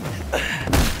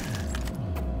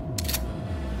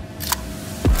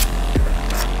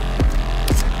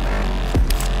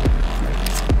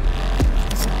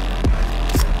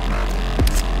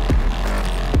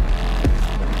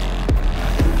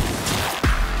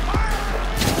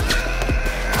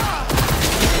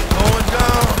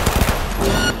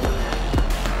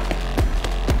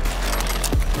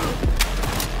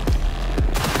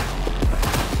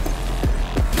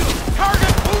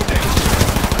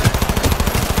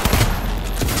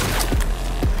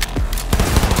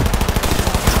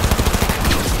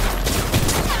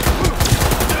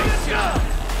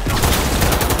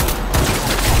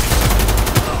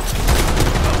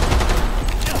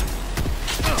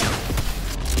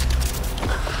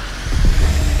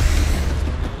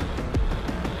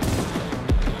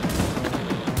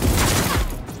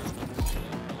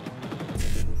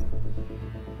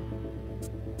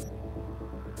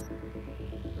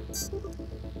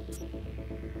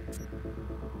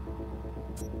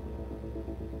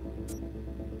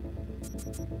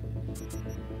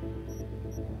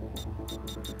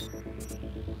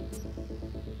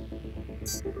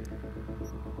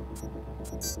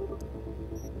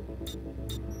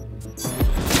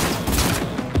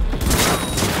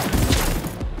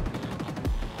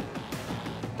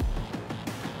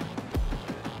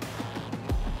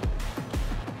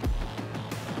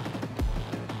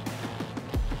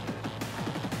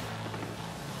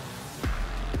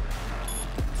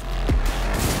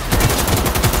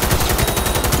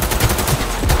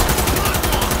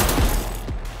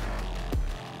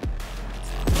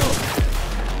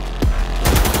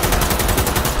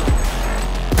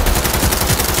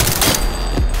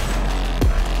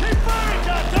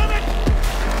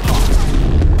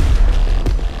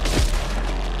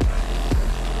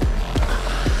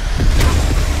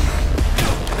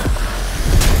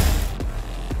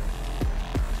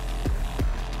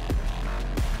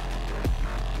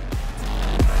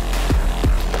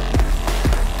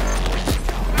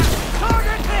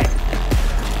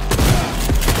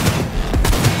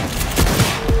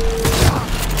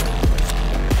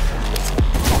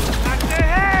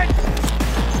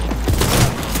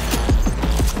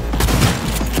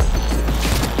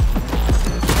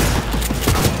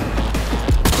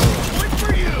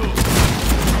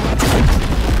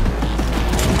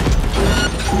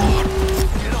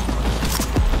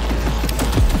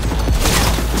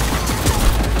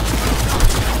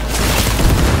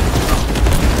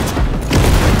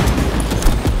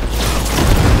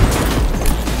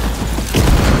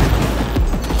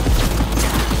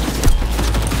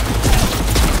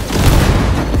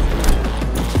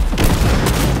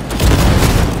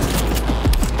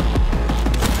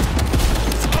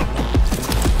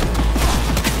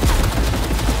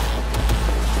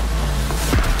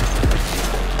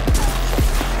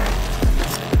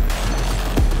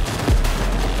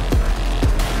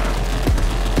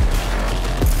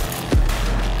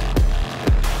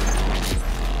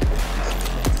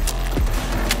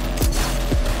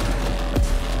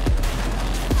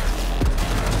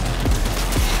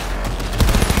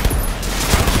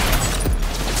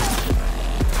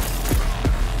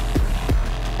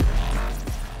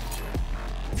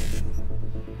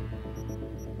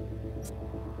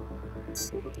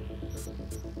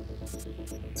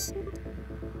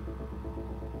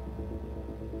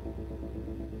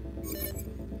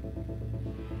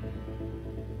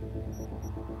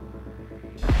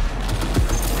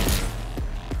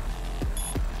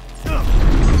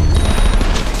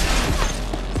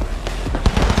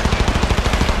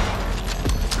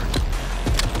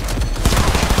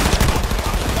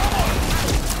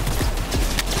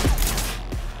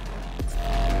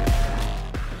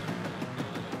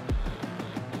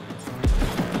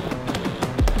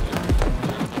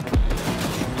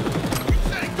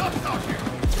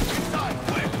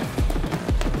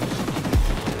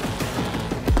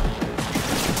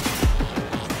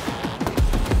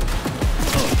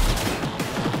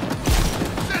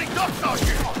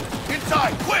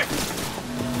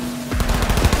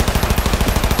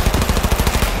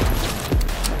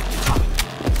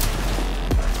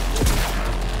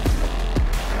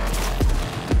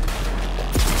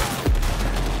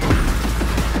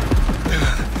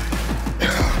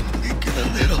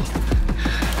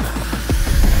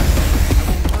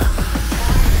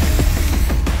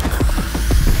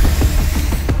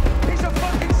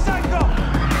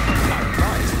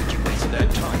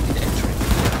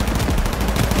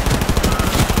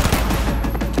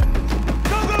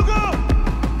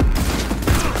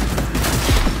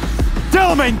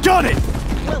 Delamain, got it!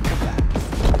 Welcome back.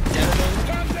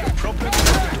 Delamain, problem?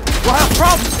 We'll have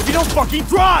problems if you don't fucking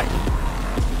drive!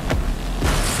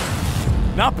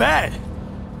 Not bad.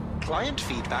 Client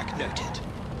feedback noted.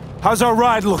 How's our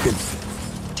ride looking?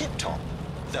 Tip-top.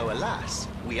 Though alas,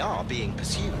 we are being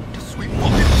pursued. Sweet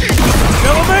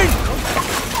Delamain!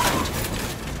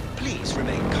 Please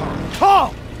remain calm.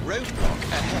 Calm! Roadblock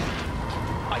ahead.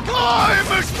 ¡Ay,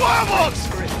 mis huevos!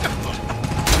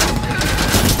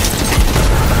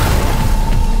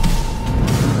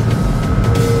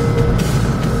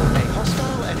 A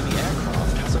hostile enemy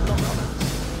aircraft has a lock on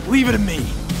us. Leave it to me.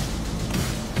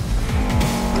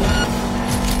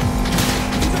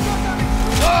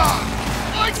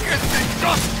 I guess they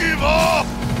just give up!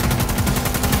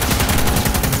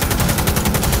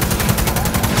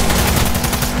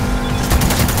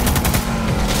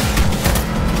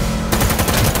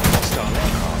 Hostile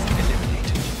aircraft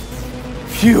eliminated.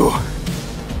 Phew.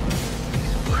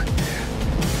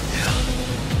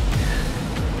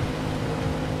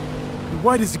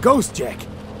 White as a ghost, Jack.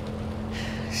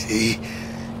 See?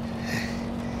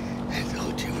 I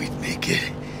told you we'd make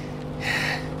it.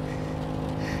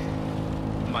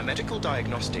 My medical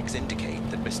diagnostics indicate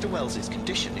that Mr. Wells's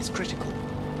condition is critical.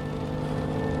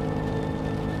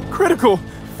 Critical?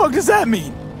 Fuck does that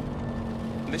mean?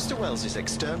 Mr. Wells's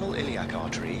external iliac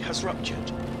artery has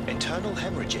ruptured. Internal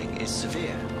hemorrhaging is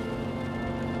severe.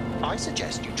 I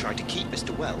suggest you try to keep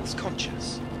Mr. Wells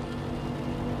conscious.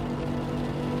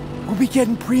 We'll be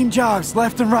getting preem jobs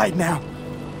left and right now.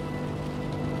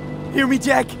 Hear me,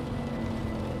 Jack?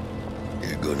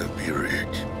 You're gonna be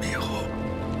rich, mijo.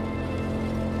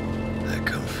 I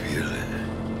can feel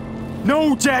it.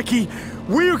 No, Jackie!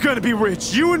 We're gonna be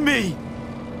rich, you and me!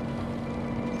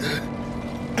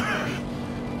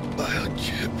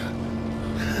 Biochip.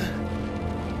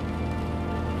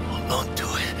 Hold on to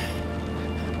it.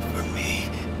 For me.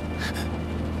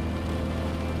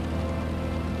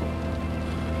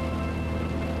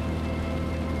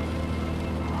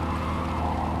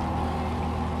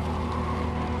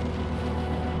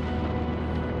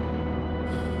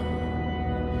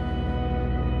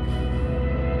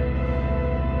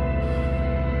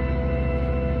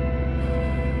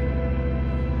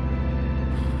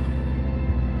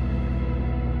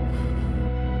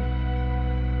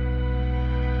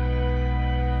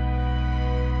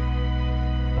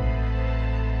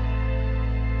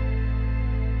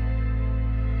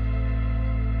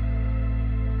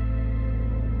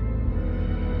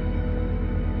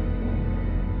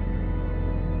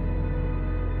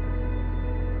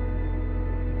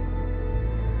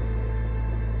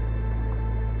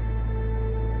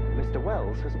 Mr.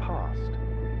 Wells has passed.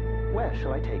 Where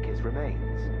shall I take his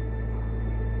remains?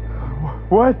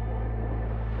 What?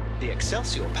 The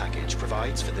Excelsior package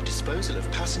provides for the disposal of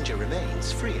passenger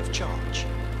remains free of charge.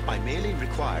 I merely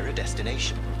require a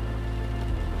destination.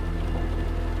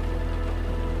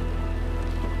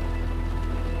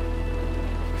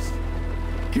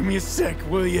 Give me a sec,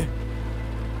 will you?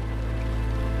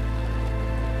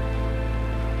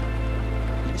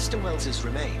 Mr. Wells's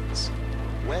remains.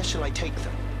 Where shall I take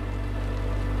them?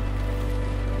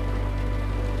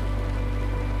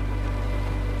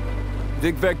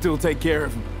 Vic Vector will take care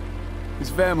of him. His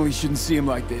family shouldn't see him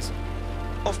like this.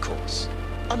 Of course.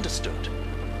 Understood.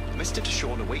 Mr.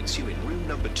 Deshawn awaits you in room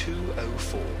number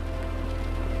 204.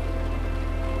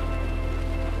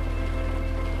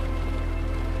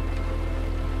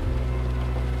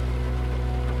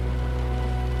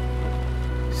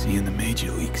 See you in the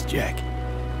major leagues, Jack.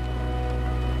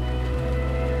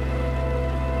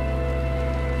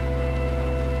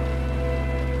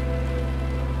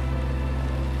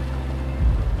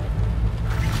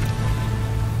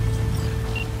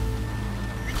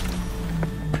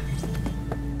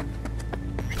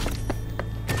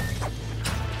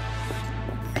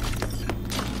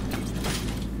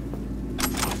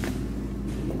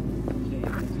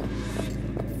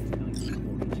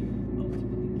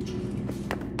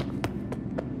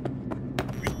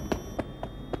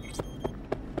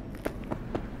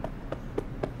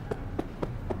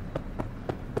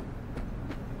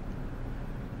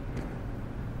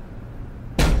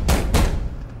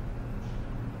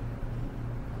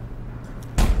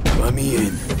 Let me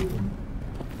in.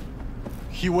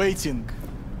 He waiting.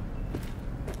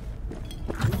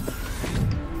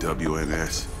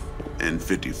 WNS,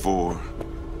 N54,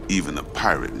 even the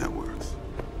pirate networks.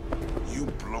 You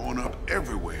blowing up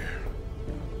everywhere.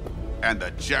 And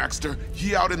the Jackster,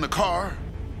 he out in the car?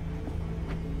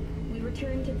 We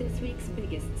return to this week's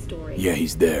biggest story. Yeah,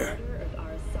 he's there.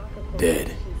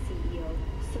 Dead.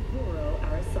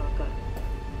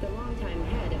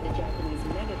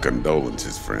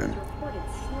 Condolences, friend.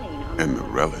 And the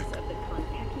relic.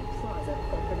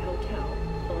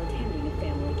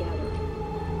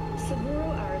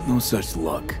 No such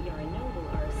luck.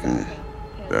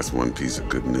 That's one piece of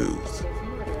good news.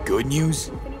 Good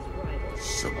news?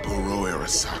 Saburo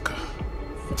Arasaka.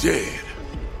 Dead.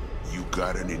 You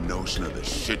got any notion of the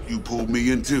shit you pulled me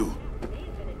into?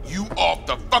 You off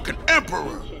the fucking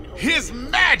Emperor! His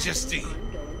Majesty!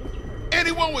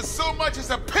 Anyone with so much as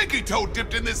a pinky toe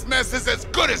dipped in this mess is as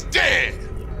good as dead!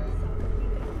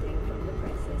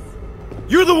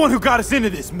 You're the one who got us into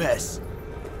this mess!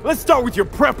 Let's start with your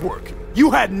prep work.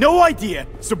 You had no idea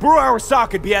Saburo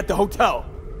Arasaka'd be at the hotel.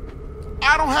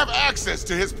 I don't have access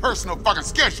to his personal fucking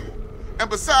schedule. And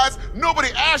besides, nobody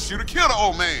asked you to kill the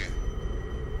old man.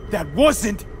 That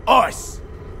wasn't us!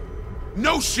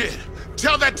 No shit!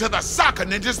 Tell that to the soccer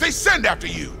ninjas they send after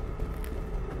you!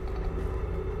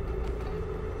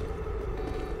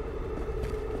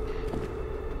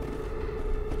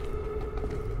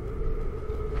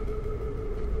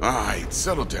 Alright,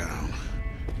 settle down.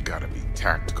 gotta be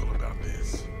tactical about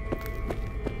this.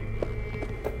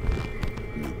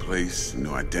 New place,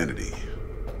 new identity.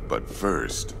 But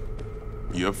first,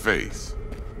 your face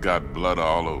got blood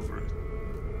all over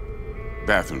it.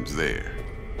 Bathroom's there.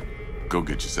 Go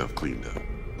get yourself cleaned up.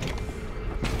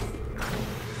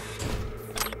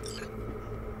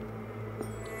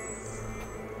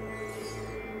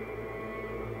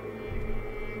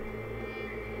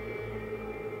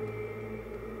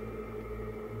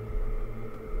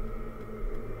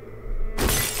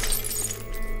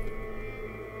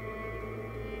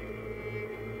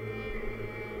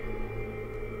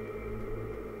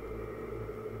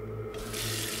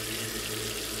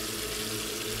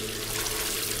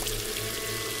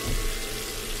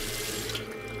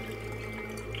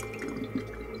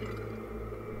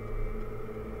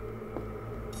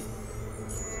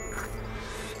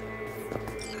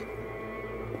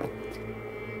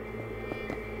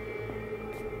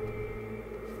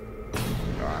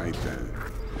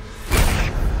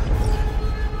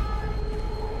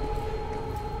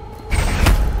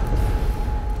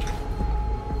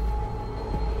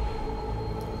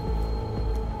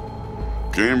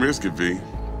 Can't risk it, V.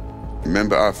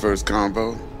 Remember our first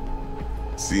convo?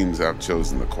 Seems I've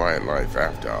chosen the quiet life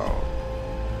after all.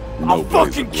 I'll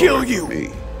fucking kill you! Me.